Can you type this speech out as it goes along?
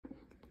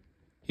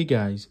Hey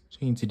guys, so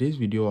in today's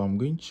video I'm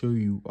going to show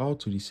you how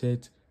to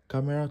reset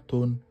camera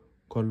tone,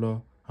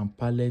 color and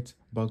palette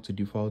back to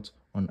default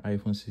on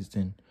iPhone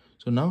 16.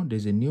 So now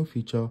there's a new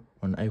feature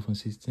on iPhone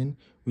 16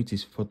 which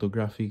is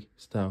photographic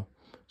style.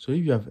 So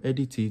if you have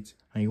edited it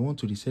and you want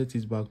to reset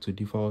it back to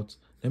default,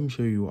 let me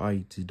show you how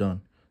it is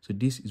done. So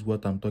this is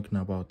what I'm talking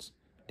about.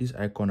 This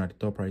icon at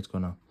the top right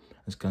corner.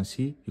 As you can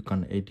see, you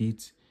can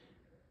edit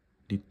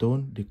the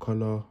tone, the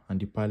color and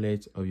the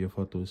palette of your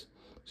photos.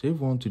 So if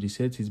you want to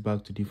reset it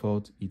back to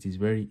default, it is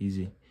very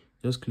easy.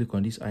 Just click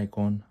on this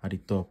icon at the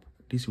top,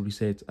 this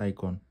reset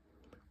icon.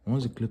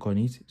 Once you click on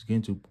it, it's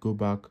going to go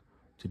back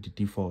to the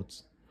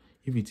default.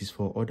 If it is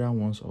for other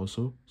ones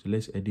also, so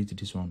let's edit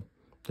this one.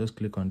 Just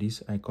click on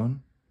this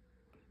icon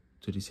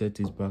to reset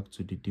it back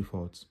to the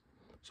default.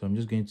 So I'm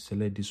just going to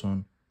select this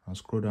one and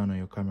scroll down on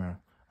your camera,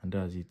 and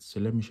that's it.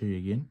 So let me show you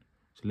again.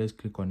 So let's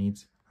click on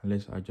it and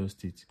let's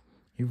adjust it.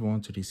 If you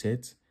want to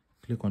reset,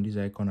 click on this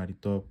icon at the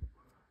top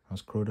and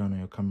scroll down on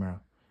your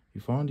camera. If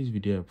you found this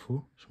video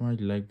helpful, smash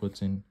the like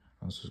button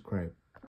and subscribe.